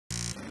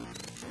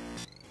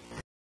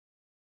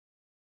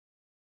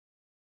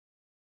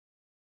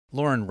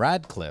Lauren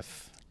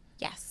Ratcliffe.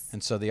 Yes.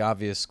 And so the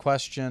obvious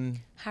question.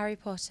 Harry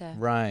Potter.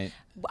 Right.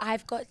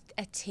 I've got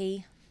a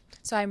T.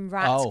 So I'm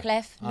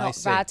Ratcliffe, not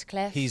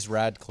Radcliffe. He's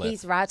Radcliffe.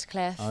 He's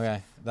Radcliffe.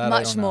 Okay. That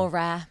Much more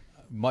rare.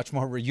 Much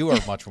more. You are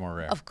much more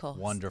rare. Of course.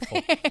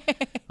 Wonderful.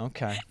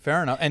 Okay.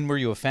 Fair enough. And were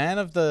you a fan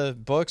of the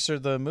books or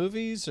the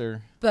movies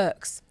or?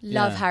 Books.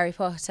 Love Harry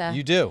Potter.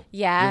 You do?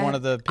 Yeah. You're one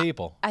of the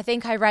people. I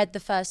think I read the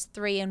first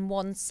 3 in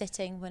one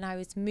sitting when I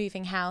was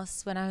moving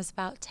house when I was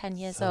about 10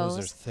 years old.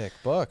 Those are thick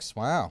books.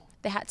 Wow.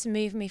 They had to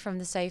move me from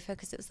the sofa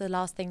because it was the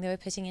last thing they were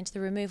putting into the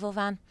removal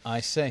van.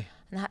 I see.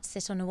 And I had to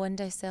sit on a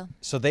windowsill.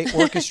 So they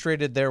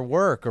orchestrated their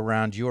work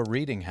around your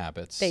reading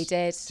habits. They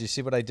did. Do you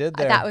see what I did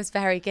there? That was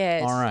very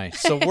good. All right.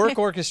 So work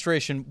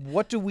orchestration,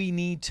 what do we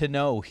need to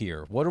know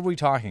here? What are we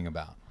talking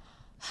about?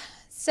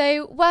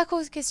 So work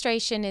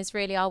orchestration is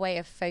really our way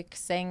of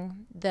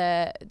focusing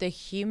the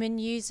human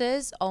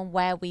users on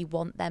where we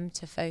want them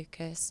to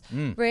focus.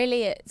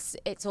 Really,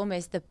 it's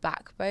almost the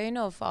backbone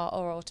of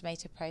our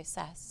automated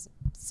process.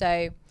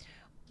 So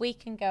we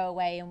can go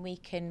away and we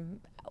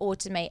can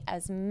automate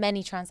as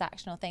many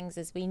transactional things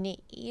as we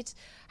need.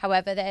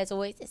 However, there's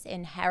always this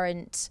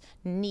inherent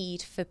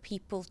need for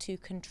people to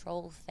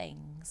control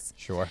things.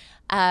 Sure.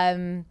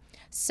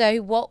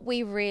 So what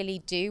we really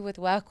do with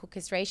work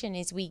orchestration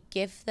is we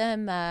give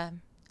them a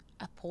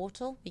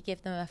portal, we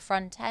give them a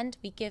front end,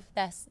 we give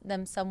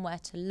them somewhere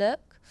to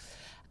look,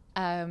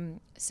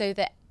 so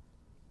that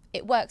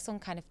it works on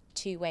kind of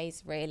 2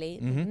 ways, really.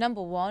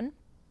 Number one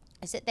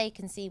is that they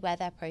can see where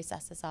their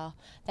processes are.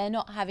 They're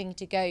not having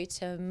to go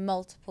to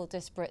multiple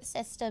disparate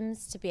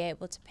systems to be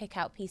able to pick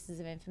out pieces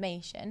of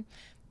information.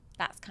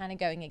 That's kind of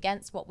going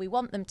against what we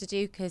want them to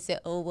do, because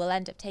will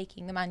end up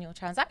taking the manual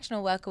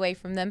transactional work away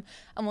from them,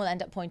 and we'll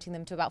end up pointing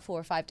them to about 4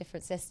 or 5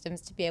 different systems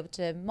to be able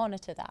to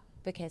monitor that,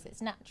 because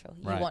it's natural.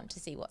 You want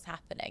to see what's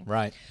happening.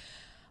 Right.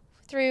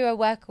 Through a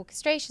work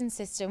orchestration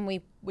system,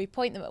 we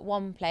point them at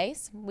one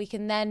place. We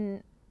can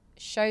then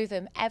show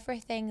them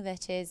everything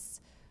that is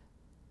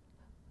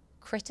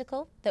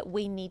critical that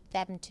we need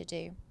them to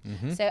do.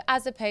 So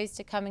as opposed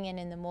to coming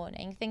in the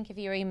morning, think of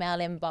your email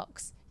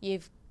inbox.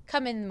 You've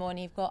come in the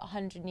morning, you've got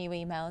 100 new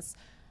emails.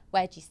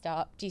 Where do you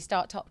start? Do you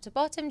start top to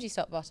bottom? Do you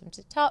start bottom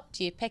to top?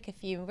 Do you pick a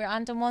few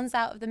random ones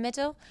out of the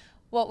middle?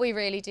 What we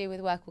really do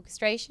with work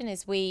orchestration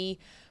is we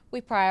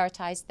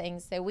prioritize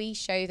things. So we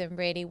show them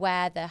really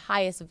where the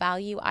highest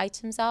value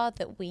items are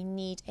that we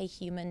need a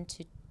human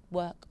to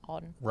work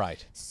on.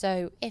 Right.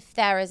 So if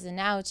there is an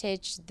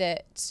outage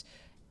that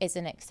is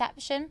an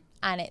exception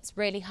and it's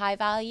really high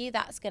value,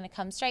 that's going to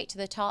come straight to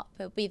the top.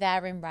 It'll be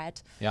there in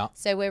red. Yeah.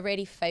 So we're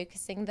really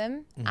focusing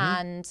them,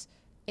 and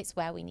it's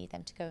where we need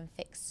them to go and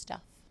fix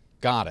stuff.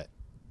 Got it.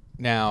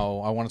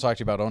 Now, I want to talk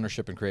to you about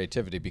ownership and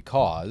creativity,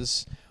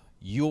 because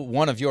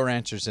one of your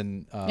answers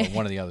in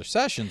one of the other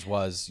sessions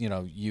was,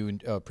 you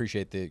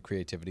appreciate the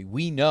creativity.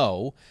 We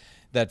know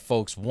that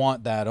folks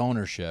want that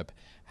ownership.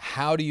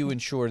 How do you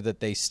ensure that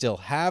they still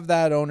have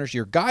that ownership?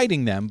 You're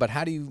guiding them, but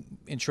how do you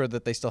ensure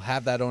that they still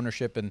have that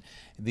ownership and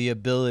the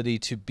ability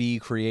to be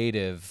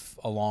creative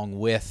along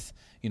with,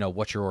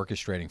 what you're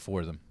orchestrating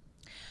for them?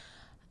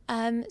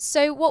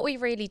 So what we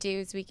really do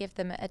is we give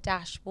them a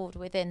dashboard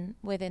within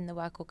the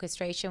work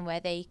orchestration where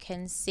they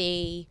can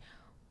see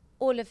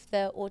all of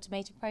the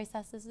automated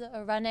processes that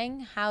are running,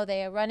 how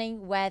they are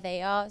running, where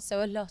they are.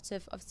 So a lot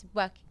of, obviously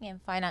working in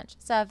financial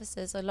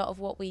services, a lot of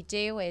what we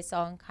do is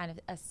on kind of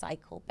a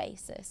cycle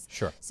basis.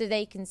 Sure. So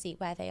they can see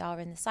where they are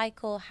in the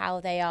cycle, how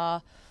they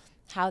are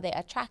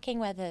tracking,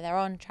 whether they're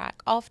on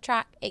track, off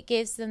track. It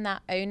gives them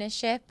that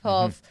ownership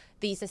of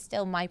these are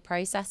still my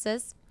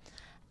processes.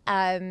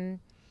 And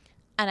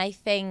I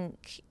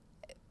think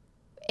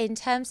in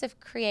terms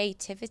of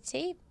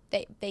creativity,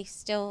 they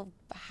still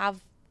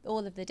have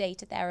all of the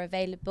data there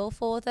available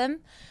for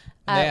them.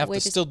 They have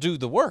to still do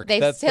the work.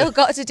 They've still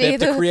got to do they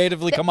have to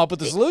creatively come up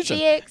with the solution.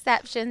 The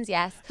exceptions,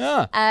 yes.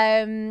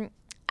 And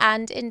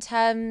in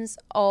terms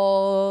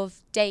of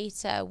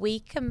data,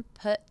 we can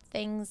put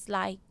things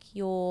like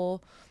your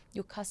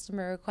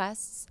customer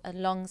requests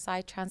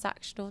alongside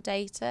transactional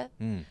data.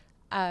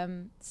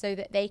 So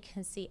that they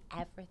can see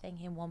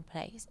everything in one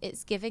place.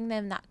 It's giving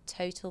them that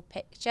total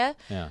picture,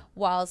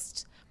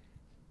 whilst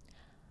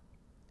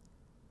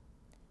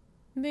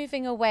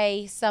moving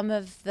away some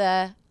of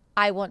the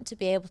I want to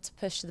be able to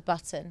push the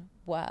button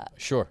work.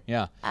 Sure,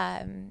 yeah.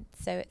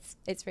 So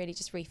it's really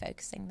just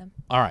refocusing them.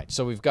 All right,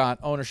 so we've got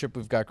ownership,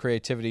 we've got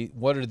creativity.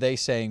 What are they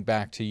saying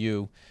back to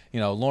you?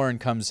 Lauren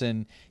comes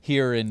in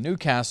here in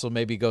Newcastle,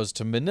 maybe goes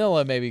to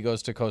Manila, maybe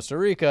goes to Costa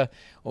Rica.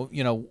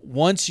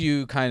 Once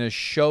you kind of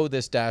show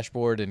this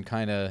dashboard and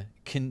kind of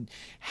can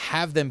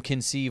have them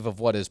conceive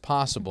of what is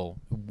possible,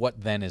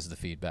 what then is the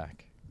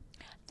feedback?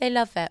 They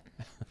love it.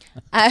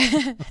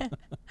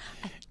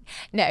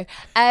 No.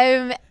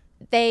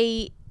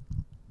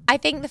 I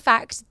think the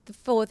fact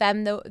for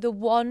them, the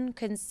one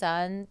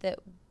concern that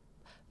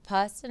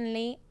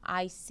personally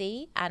I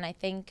see, and I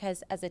think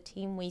as a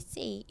team we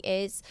see,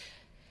 is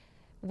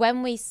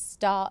when we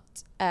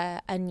start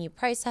a new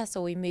process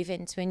or we move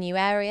into a new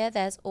area,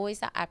 there's always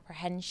that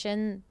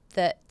apprehension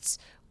that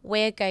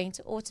we're going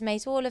to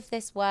automate all of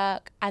this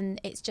work and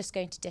it's just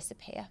going to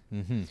disappear.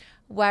 Mm-hmm.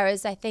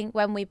 Whereas I think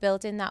when we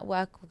build in that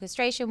work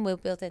orchestration, we'll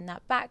build in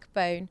that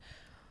backbone,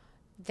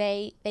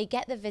 they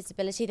get the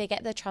visibility, they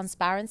get the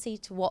transparency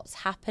to what's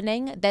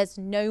happening. There's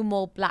no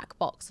more black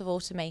box of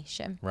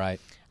automation. Right.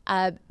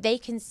 They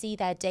can see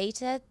their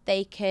data.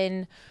 We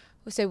can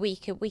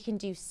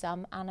do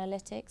some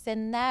analytics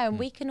in there, and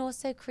we can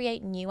also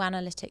create new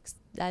analytics,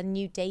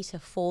 new data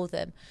for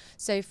them.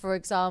 So, for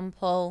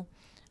example,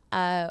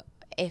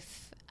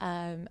 if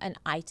an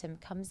item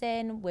comes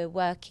in, we're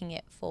working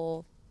it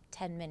for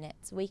 10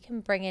 minutes. We can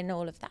bring in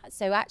all of that.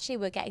 So actually,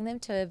 we're getting them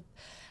to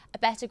a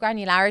better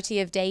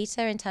granularity of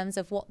data in terms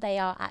of what they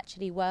are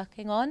actually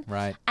working on.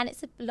 Right. And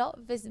it's a lot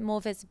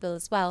more visible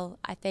as well,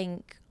 I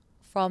think,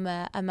 from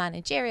a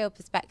managerial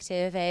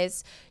perspective,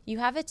 is you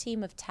have a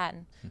team of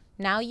 10.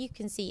 Now you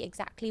can see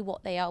exactly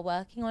what they are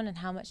working on and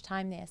how much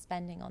time they are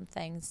spending on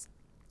things.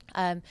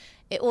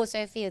 It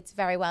also feeds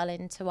very well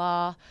into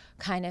our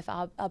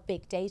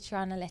big data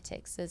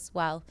analytics as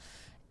well,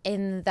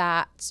 in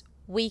that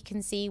we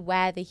can see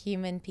where the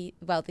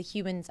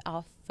humans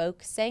are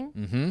focusing.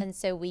 Mm-hmm. And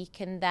so we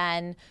can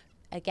then,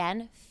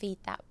 again, feed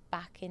that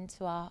back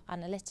into our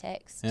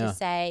analytics to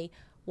say,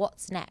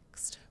 what's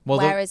next? Well,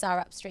 where is our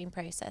upstream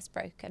process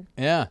broken?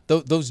 Yeah,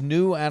 those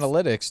new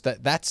analytics,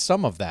 that's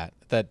some of that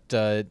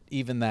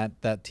even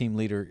that team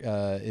leader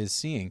is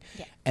seeing.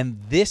 Yeah.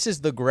 And this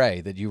is the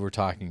gray that you were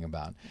talking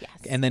about. Yes.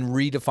 And then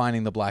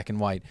redefining the black and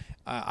white.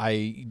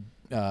 I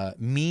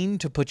mean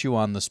to put you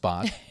on the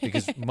spot,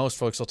 because most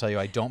folks will tell you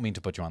I don't mean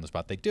to put you on the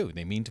spot. They do.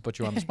 They mean to put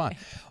you on the spot.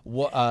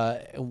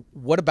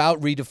 What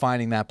about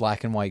redefining that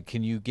black and white?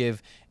 Can you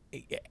give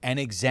an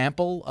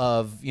example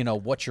of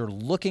what you're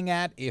looking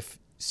at if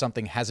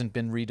something hasn't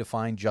been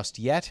redefined just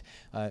yet?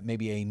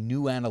 Maybe a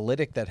new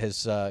analytic that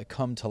has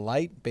come to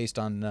light based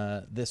on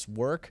this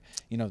work.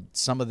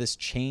 Some of this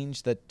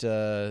change that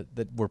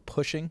we're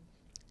pushing.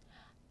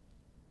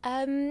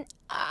 I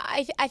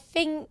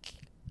think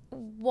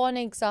one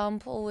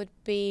example would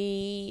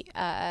be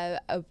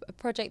a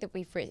project that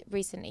we've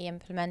recently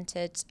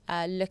implemented,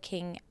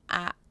 looking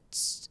at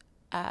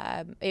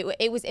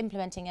it was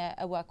implementing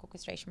a work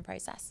orchestration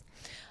process.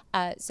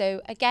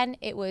 So again,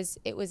 it was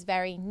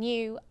very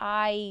new.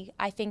 I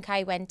think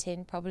I went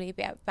in probably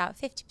about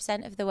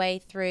 50% of the way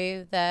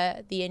through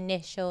the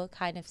initial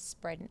kind of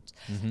sprint,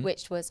 Mm-hmm.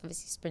 which was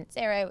obviously sprint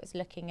 0. It was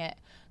looking at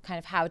kind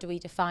of how do we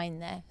define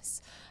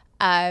this,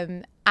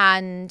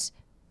 and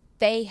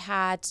they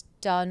had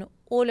done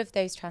all of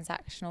those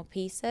transactional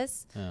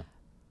pieces,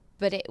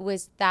 but it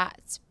was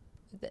that.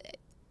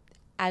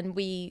 And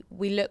we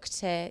looked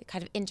to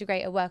kind of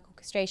integrate a work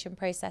orchestration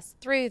process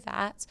through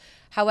that.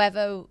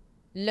 However,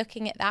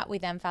 looking at that, we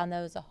then found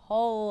there was a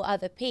whole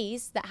other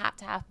piece that had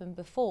to happen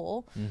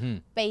before, Mm-hmm.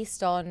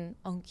 based on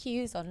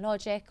cues, on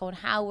logic, on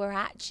how we're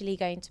actually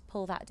going to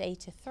pull that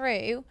data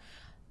through,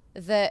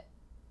 that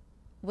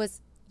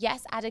was,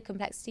 yes, added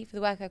complexity for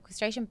the work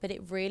orchestration, but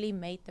it really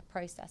made the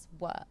process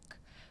work.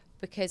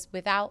 Because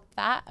without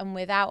that, and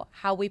without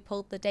how we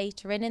pulled the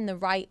data in the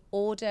right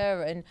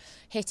order and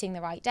hitting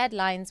the right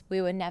deadlines,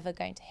 we were never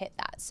going to hit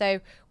that. So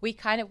we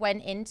kind of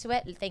went into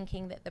it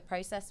thinking that the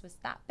process was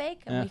that big,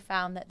 and we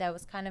found that there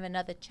was kind of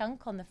another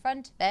chunk on the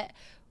front of it,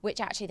 which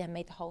actually then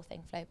made the whole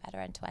thing flow better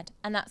end to end.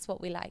 And that's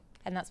what we like.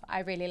 And that's what I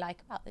really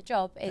like about the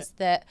job, is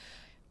that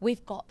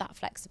we've got that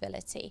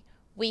flexibility.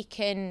 We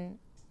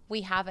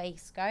have a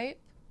scope,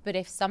 but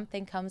if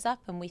something comes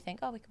up and we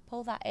think, we could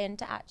pull that in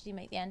to actually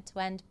make the end to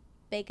end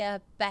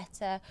bigger,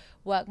 better,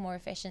 work more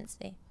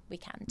efficiently, we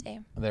can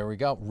do. There we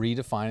go.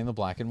 Redefining the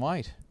black and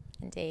white.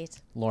 Indeed.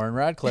 Lauren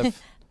Ratcliffe.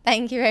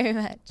 Thank you very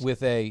much.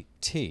 With a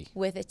T.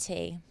 With a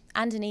T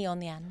and an E on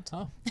the end.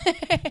 Oh.